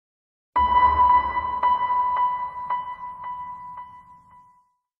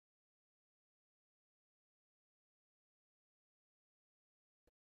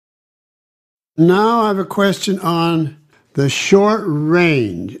Now I have a question on the short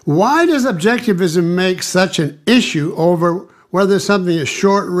range. Why does objectivism make such an issue over whether something is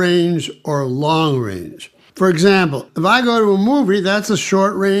short range or long range? For example, if I go to a movie, that's a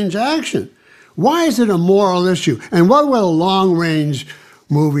short range action. Why is it a moral issue? And what will a long range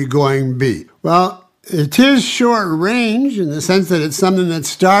movie going be? Well, it is short range in the sense that it's something that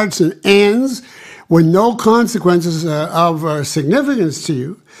starts and ends with no consequences of significance to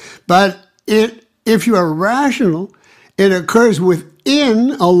you. But if you are rational, it occurs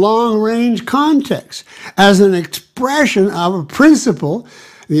within a long-range context as an expression of a principle,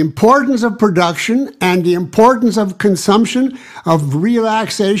 the importance of production and the importance of consumption, of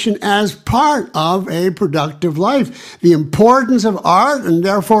relaxation as part of a productive life, the importance of art and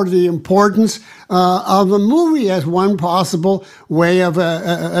therefore the importance of a movie as one possible way of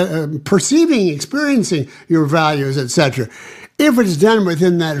perceiving, experiencing your values, etc. If it's done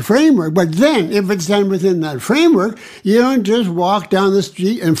within that framework, but then if it's done within that framework, you don't just walk down the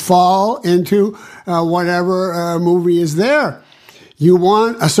street and fall into whatever movie is there. You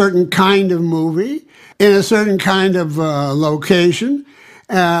want a certain kind of movie in a certain kind of location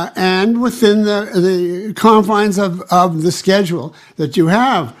and within the confines of the schedule that you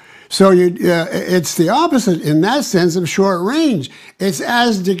have. So it's the opposite in that sense of short range. It's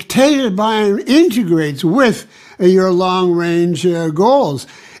as dictated by and integrates with your long-range goals.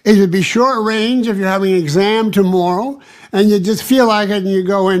 It would be short range if you're having an exam tomorrow and you just feel like it and you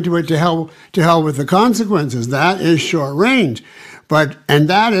go into it to hell with the consequences. That is short range. And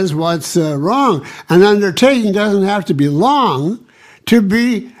that is what's wrong. An undertaking doesn't have to be long to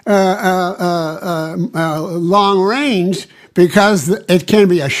be long range, because it can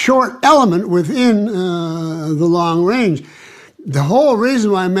be a short element within the long range. The whole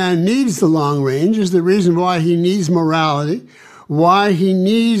reason why man needs the long range is the reason why he needs morality, why he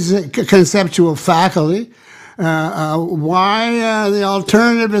needs conceptual faculty, why the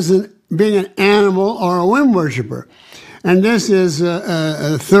alternative is being an animal or a whim worshiper. And this is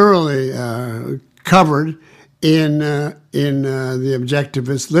thoroughly covered in the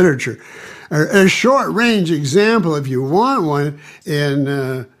objectivist literature. A short-range example, if you want one,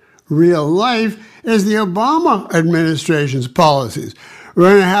 in real life is the Obama administration's policies. We're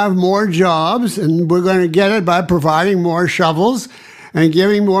going to have more jobs, and we're going to get it by providing more shovels and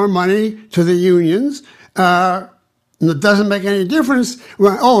giving more money to the unions. And it doesn't make any difference.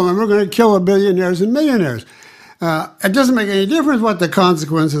 And we're going to kill the billionaires and millionaires. It doesn't make any difference what the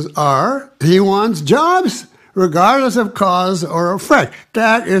consequences are. He wants jobs, regardless of cause or effect.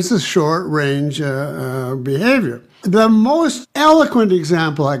 That is a short-range behavior. The most eloquent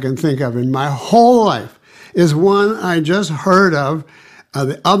example I can think of in my whole life is one I just heard of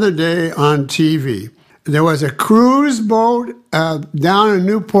the other day on TV. There was a cruise boat down in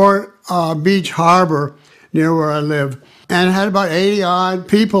Newport Beach Harbor near where I live, and it had about 80-odd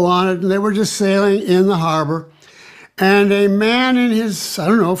people on it, and they were just sailing in the harbor. And a man in his,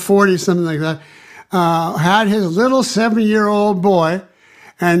 40, something like that, had his little 7-year-old boy,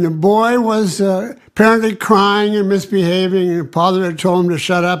 and the boy was apparently crying and misbehaving, and the father had told him to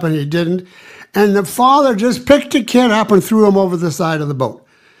shut up, and he didn't. And the father just picked the kid up and threw him over the side of the boat.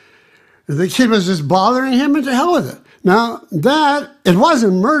 The kid was just bothering him, and to hell with it. Now, it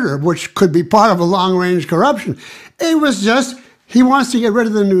wasn't murder, which could be part of a long-range corruption. It was just he wants to get rid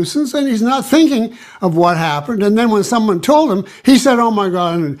of the nuisance, and he's not thinking of what happened. And then when someone told him, he said, "Oh, my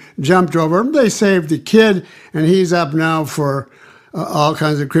God," and jumped over him. They saved the kid, and he's up now for all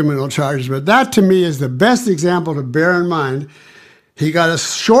kinds of criminal charges. But that, to me, is the best example to bear in mind. He got a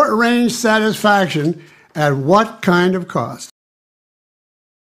short-range satisfaction at what kind of cost?